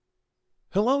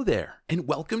Hello there, and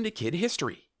welcome to Kid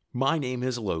History. My name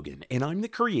is Logan, and I'm the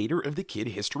creator of the Kid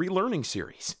History Learning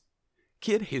Series.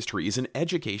 Kid History is an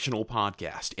educational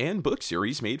podcast and book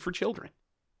series made for children.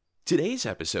 Today's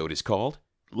episode is called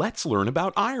Let's Learn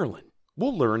About Ireland.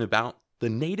 We'll learn about the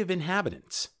native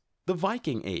inhabitants, the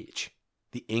Viking Age,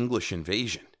 the English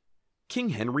invasion,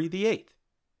 King Henry VIII,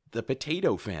 the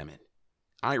potato famine,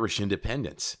 Irish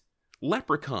independence,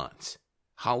 leprechauns,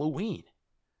 Halloween,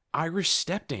 Irish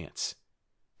step dance,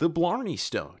 the Blarney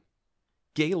Stone,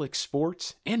 Gaelic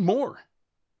sports, and more.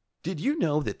 Did you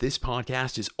know that this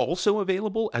podcast is also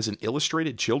available as an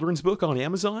illustrated children's book on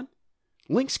Amazon?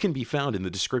 Links can be found in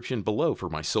the description below for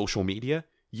my social media,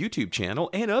 YouTube channel,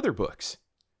 and other books.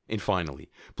 And finally,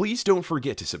 please don't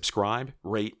forget to subscribe,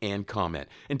 rate, and comment,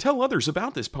 and tell others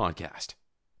about this podcast.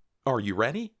 Are you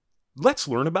ready? Let's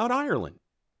learn about Ireland.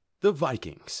 The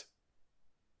Vikings.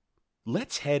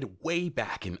 Let's head way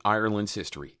back in Ireland's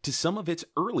history to some of its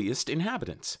earliest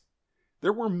inhabitants.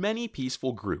 There were many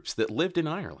peaceful groups that lived in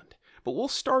Ireland, but we'll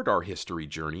start our history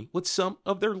journey with some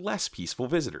of their less peaceful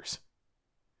visitors.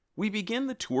 We begin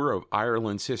the tour of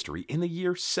Ireland's history in the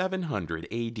year 700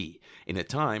 AD, in a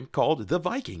time called the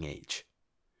Viking Age.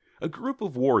 A group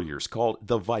of warriors called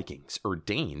the Vikings, or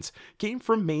Danes, came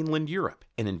from mainland Europe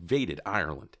and invaded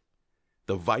Ireland.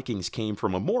 The Vikings came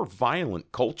from a more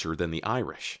violent culture than the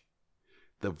Irish.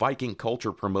 The Viking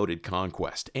culture promoted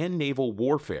conquest and naval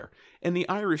warfare, and the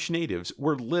Irish natives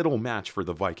were little match for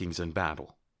the Vikings in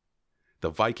battle.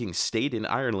 The Vikings stayed in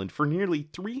Ireland for nearly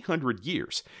 300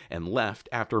 years and left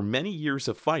after many years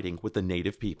of fighting with the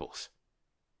native peoples.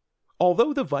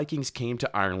 Although the Vikings came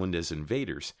to Ireland as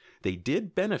invaders, they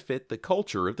did benefit the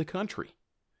culture of the country.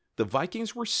 The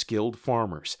Vikings were skilled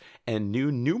farmers and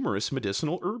knew numerous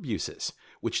medicinal herb uses,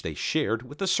 which they shared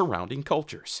with the surrounding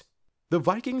cultures. The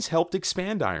Vikings helped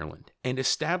expand Ireland and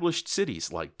established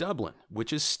cities like Dublin,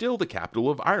 which is still the capital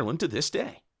of Ireland to this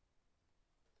day.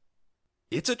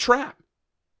 It's a trap!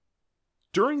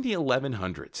 During the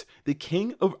 1100s, the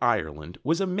King of Ireland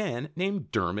was a man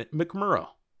named Dermot McMurrough.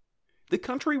 The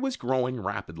country was growing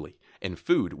rapidly, and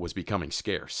food was becoming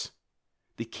scarce.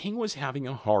 The king was having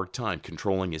a hard time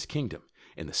controlling his kingdom,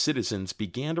 and the citizens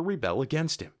began to rebel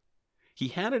against him. He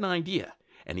had an idea,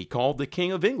 and he called the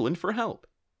King of England for help.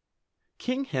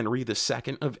 King Henry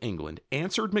II of England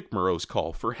answered McMurrough's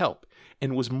call for help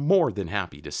and was more than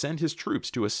happy to send his troops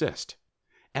to assist.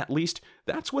 At least,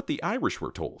 that's what the Irish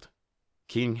were told.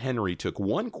 King Henry took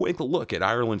one quick look at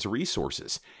Ireland's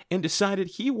resources and decided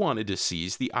he wanted to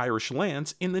seize the Irish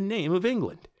lands in the name of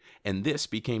England, and this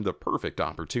became the perfect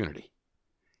opportunity.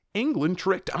 England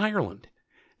tricked Ireland.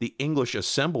 The English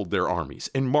assembled their armies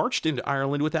and marched into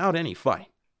Ireland without any fight.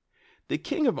 The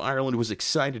King of Ireland was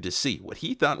excited to see what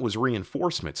he thought was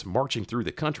reinforcements marching through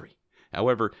the country.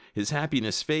 However, his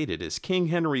happiness faded as King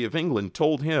Henry of England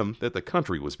told him that the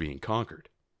country was being conquered.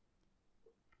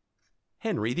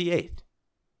 Henry VIII.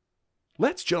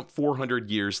 Let's jump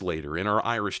 400 years later in our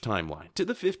Irish timeline to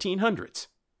the 1500s.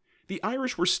 The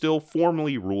Irish were still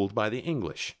formally ruled by the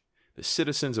English. The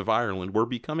citizens of Ireland were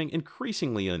becoming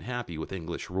increasingly unhappy with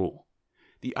English rule.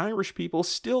 The Irish people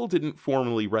still didn't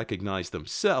formally recognize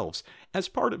themselves as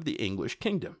part of the English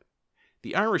kingdom.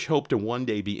 The Irish hoped to one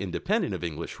day be independent of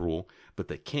English rule, but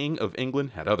the King of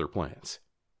England had other plans.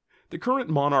 The current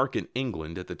monarch in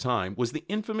England at the time was the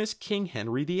infamous King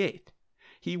Henry VIII.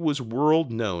 He was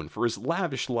world known for his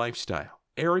lavish lifestyle,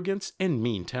 arrogance, and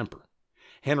mean temper.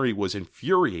 Henry was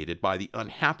infuriated by the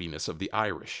unhappiness of the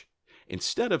Irish.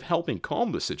 Instead of helping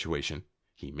calm the situation,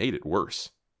 he made it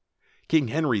worse. King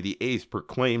Henry VIII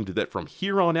proclaimed that from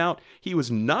here on out, he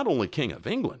was not only King of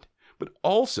England, but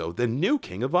also the new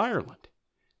King of Ireland.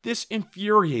 This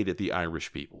infuriated the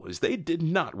Irish people, as they did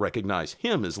not recognize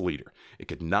him as leader and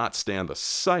could not stand the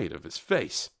sight of his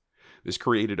face. This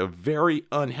created a very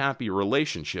unhappy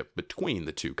relationship between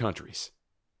the two countries.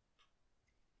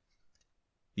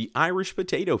 The Irish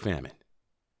potato famine.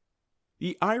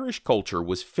 The Irish culture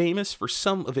was famous for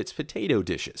some of its potato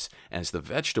dishes, as the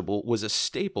vegetable was a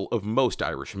staple of most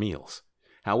Irish meals.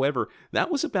 However, that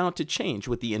was about to change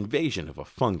with the invasion of a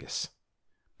fungus.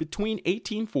 Between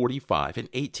 1845 and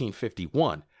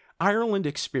 1851, Ireland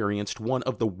experienced one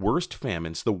of the worst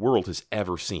famines the world has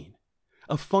ever seen.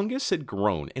 A fungus had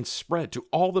grown and spread to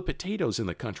all the potatoes in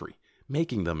the country,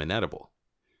 making them inedible.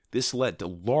 This led to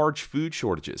large food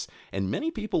shortages and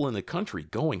many people in the country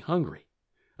going hungry.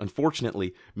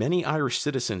 Unfortunately, many Irish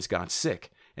citizens got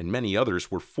sick, and many others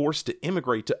were forced to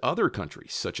immigrate to other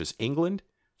countries such as England,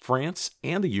 France,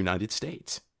 and the United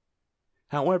States.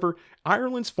 However,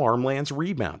 Ireland's farmlands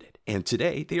rebounded, and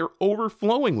today they are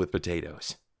overflowing with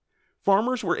potatoes.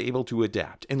 Farmers were able to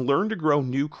adapt and learn to grow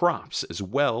new crops as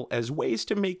well as ways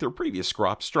to make their previous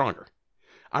crops stronger.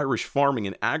 Irish farming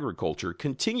and agriculture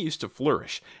continues to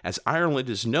flourish as Ireland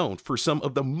is known for some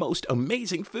of the most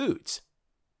amazing foods.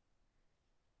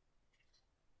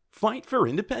 Fight for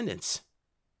independence.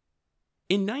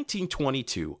 In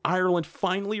 1922, Ireland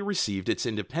finally received its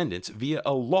independence via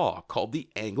a law called the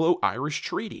Anglo-Irish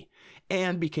Treaty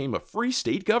and became a free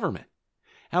state government.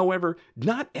 However,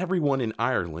 not everyone in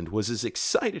Ireland was as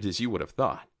excited as you would have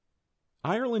thought.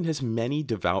 Ireland has many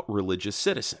devout religious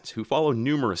citizens who follow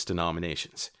numerous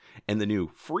denominations, and the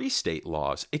new Free State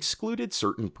laws excluded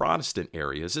certain Protestant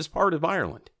areas as part of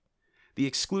Ireland. The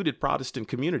excluded Protestant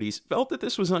communities felt that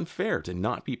this was unfair to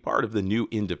not be part of the new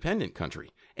independent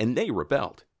country, and they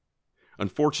rebelled.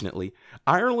 Unfortunately,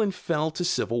 Ireland fell to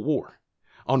civil war.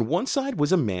 On one side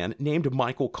was a man named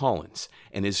Michael Collins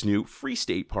and his new Free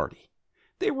State Party.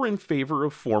 They were in favor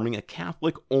of forming a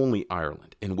Catholic-only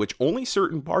Ireland, in which only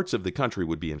certain parts of the country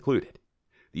would be included.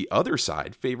 The other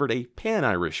side favored a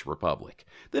pan-Irish republic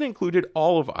that included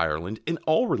all of Ireland and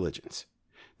all religions.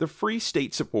 The Free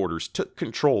State supporters took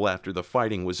control after the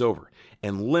fighting was over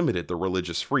and limited the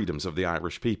religious freedoms of the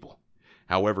Irish people.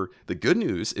 However, the good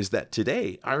news is that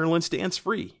today Ireland stands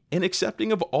free and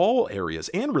accepting of all areas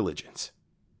and religions.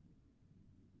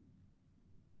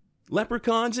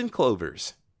 Leprechauns and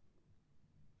clovers.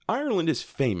 Ireland is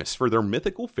famous for their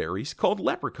mythical fairies called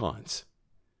leprechauns.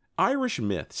 Irish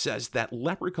myth says that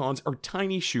leprechauns are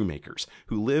tiny shoemakers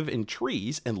who live in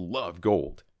trees and love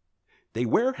gold. They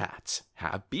wear hats,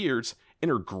 have beards, and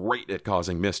are great at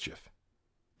causing mischief.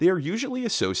 They are usually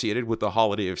associated with the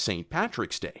holiday of St.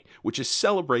 Patrick's Day, which is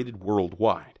celebrated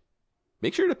worldwide.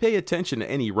 Make sure to pay attention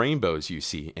to any rainbows you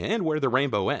see and where the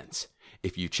rainbow ends.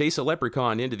 If you chase a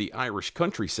leprechaun into the Irish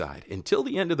countryside until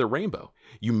the end of the rainbow,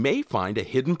 you may find a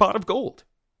hidden pot of gold.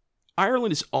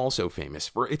 Ireland is also famous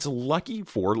for its lucky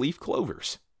four-leaf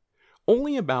clovers.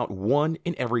 Only about 1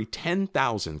 in every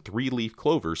 10,000 three-leaf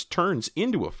clovers turns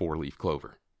into a four-leaf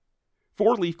clover.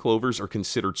 Four-leaf clovers are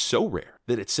considered so rare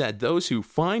that it's said those who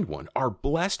find one are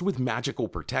blessed with magical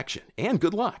protection and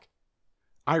good luck.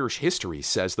 Irish history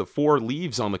says the 4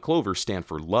 leaves on the clover stand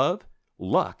for love,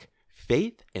 luck,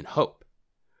 faith, and hope.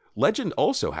 Legend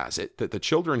also has it that the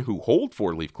children who hold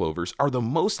 4-leaf clovers are the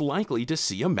most likely to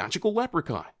see a magical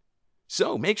leprechaun.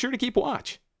 So make sure to keep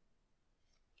watch.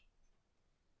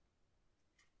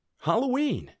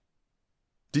 Halloween.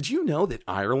 Did you know that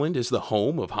Ireland is the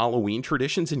home of Halloween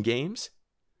traditions and games?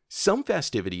 Some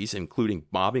festivities, including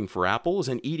bobbing for apples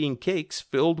and eating cakes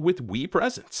filled with wee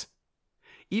presents.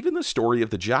 Even the story of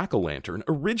the jack-o'-lantern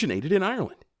originated in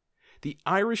Ireland. The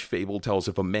Irish fable tells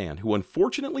of a man who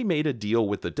unfortunately made a deal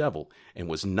with the devil and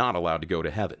was not allowed to go to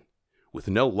heaven. With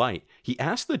no light, he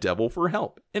asked the devil for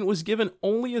help and was given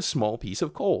only a small piece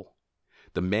of coal.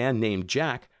 The man named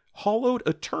Jack hollowed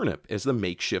a turnip as the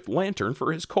makeshift lantern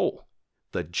for his coal.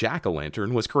 The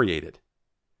jack-o'-lantern was created.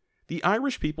 The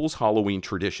Irish people's Halloween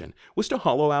tradition was to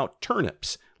hollow out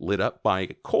turnips lit up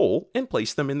by coal and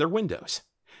place them in their windows.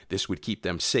 This would keep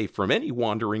them safe from any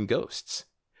wandering ghosts.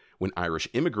 When Irish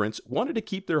immigrants wanted to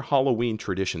keep their Halloween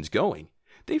traditions going,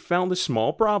 they found a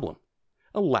small problem: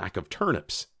 a lack of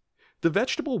turnips. The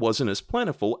vegetable wasn't as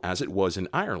plentiful as it was in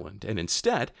Ireland, and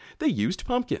instead, they used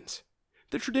pumpkins.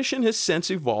 The tradition has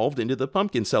since evolved into the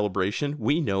pumpkin celebration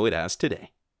we know it as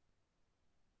today.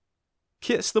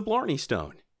 Kiss the Blarney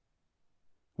Stone.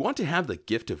 Want to have the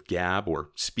gift of gab or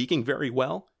speaking very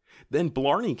well? Then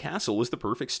Blarney Castle is the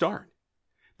perfect start.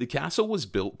 The castle was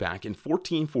built back in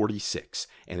 1446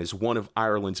 and is one of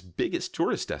Ireland's biggest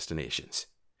tourist destinations.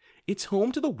 It's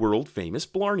home to the world-famous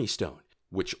Blarney Stone,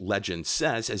 which legend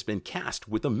says has been cast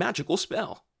with a magical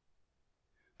spell.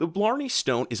 The Blarney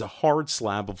Stone is a hard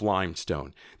slab of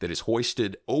limestone that is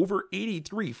hoisted over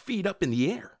 83 feet up in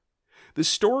the air. The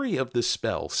story of the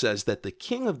spell says that the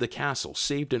king of the castle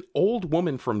saved an old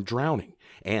woman from drowning,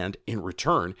 and, in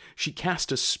return, she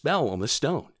cast a spell on the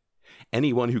stone.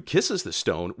 Anyone who kisses the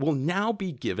stone will now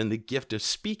be given the gift of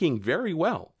speaking very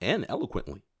well and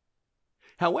eloquently.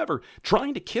 However,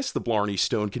 trying to kiss the Blarney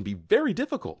Stone can be very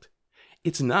difficult.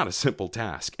 It's not a simple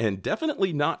task, and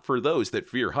definitely not for those that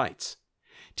fear heights.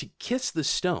 To kiss the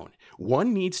stone,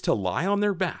 one needs to lie on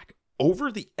their back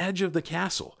over the edge of the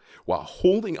castle while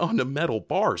holding onto metal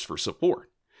bars for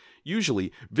support.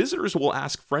 Usually, visitors will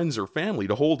ask friends or family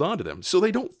to hold onto them so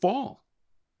they don't fall.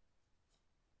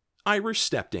 Irish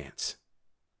Step Dance.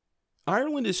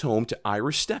 Ireland is home to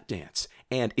Irish step dance,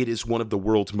 and it is one of the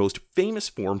world's most famous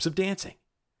forms of dancing.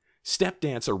 Step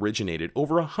dance originated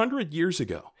over 100 years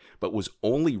ago, but was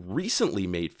only recently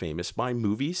made famous by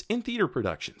movies and theater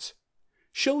productions.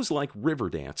 Shows like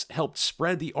Riverdance helped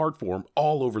spread the art form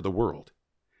all over the world.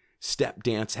 Step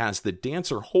dance has the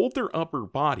dancer hold their upper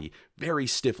body very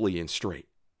stiffly and straight.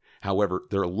 However,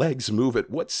 their legs move at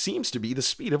what seems to be the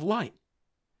speed of light.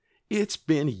 It's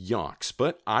been yonks,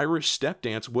 but Irish step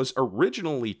dance was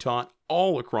originally taught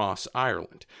all across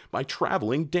Ireland by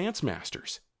traveling dance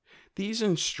masters. These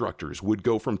instructors would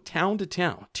go from town to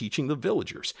town teaching the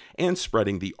villagers and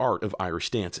spreading the art of Irish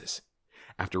dances.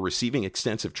 After receiving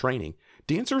extensive training,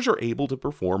 dancers are able to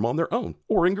perform on their own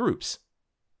or in groups.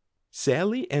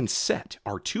 Sáilí and set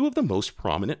are two of the most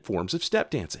prominent forms of step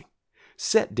dancing.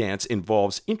 Set dance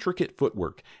involves intricate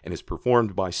footwork and is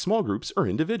performed by small groups or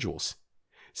individuals.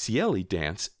 Sáilí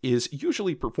dance is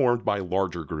usually performed by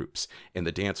larger groups, and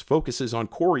the dance focuses on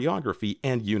choreography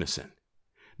and unison.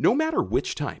 No matter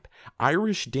which type,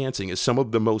 Irish dancing is some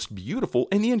of the most beautiful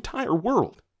in the entire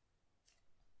world.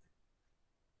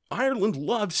 Ireland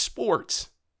loves sports.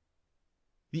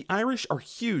 The Irish are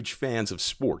huge fans of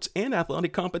sports and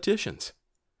athletic competitions.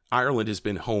 Ireland has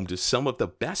been home to some of the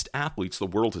best athletes the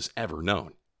world has ever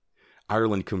known.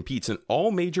 Ireland competes in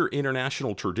all major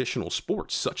international traditional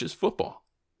sports such as football.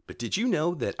 But did you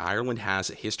know that Ireland has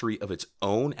a history of its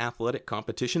own athletic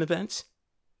competition events?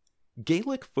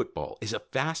 Gaelic football is a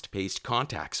fast-paced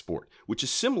contact sport which is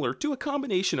similar to a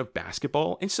combination of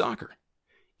basketball and soccer.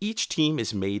 Each team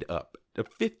is made up of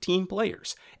 15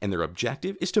 players, and their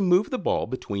objective is to move the ball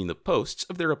between the posts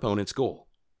of their opponent's goal.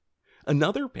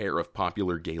 Another pair of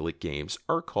popular Gaelic games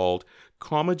are called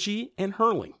Commogie and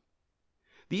hurling.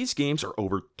 These games are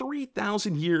over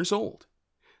 3,000 years old.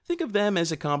 Think of them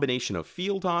as a combination of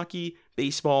field hockey,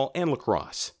 baseball, and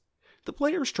lacrosse. The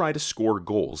players try to score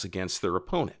goals against their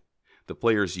opponent. The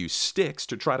players use sticks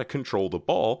to try to control the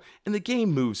ball, and the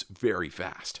game moves very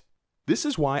fast. This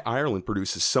is why Ireland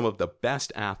produces some of the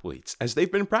best athletes, as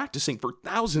they've been practicing for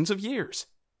thousands of years.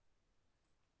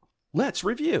 Let's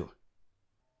review.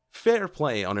 Fair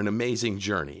play on an amazing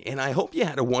journey, and I hope you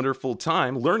had a wonderful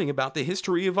time learning about the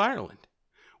history of Ireland.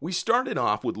 We started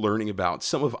off with learning about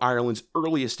some of Ireland's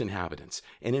earliest inhabitants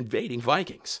and invading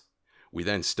Vikings. We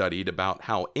then studied about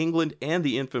how England and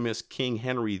the infamous King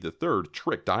Henry III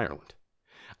tricked Ireland.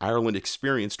 Ireland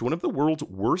experienced one of the world's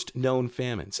worst-known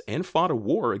famines and fought a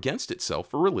war against itself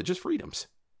for religious freedoms.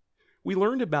 We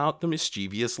learned about the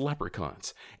mischievous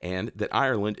leprechauns and that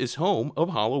Ireland is home of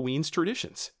Halloween's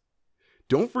traditions.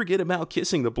 Don't forget about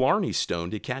kissing the Blarney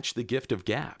Stone to catch the gift of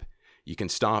gab. You can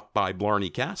stop by Blarney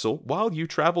Castle while you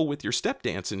travel with your step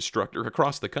dance instructor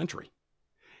across the country.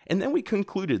 And then we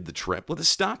concluded the trip with a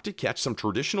stop to catch some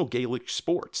traditional Gaelic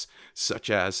sports,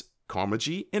 such as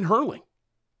Commogie and hurling.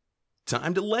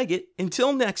 Time to leg it.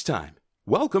 Until next time,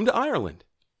 welcome to Ireland.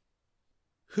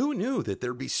 Who knew that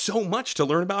there'd be so much to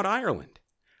learn about Ireland?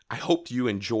 I hoped you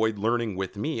enjoyed learning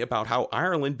with me about how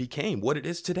Ireland became what it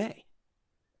is today.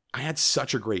 I had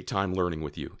such a great time learning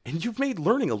with you, and you've made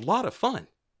learning a lot of fun.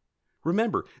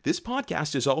 Remember, this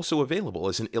podcast is also available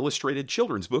as an illustrated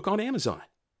children's book on Amazon.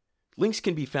 Links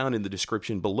can be found in the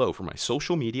description below for my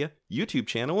social media, YouTube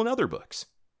channel, and other books.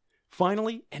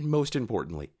 Finally, and most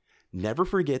importantly, never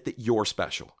forget that you're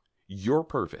special, you're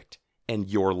perfect, and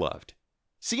you're loved.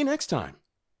 See you next time.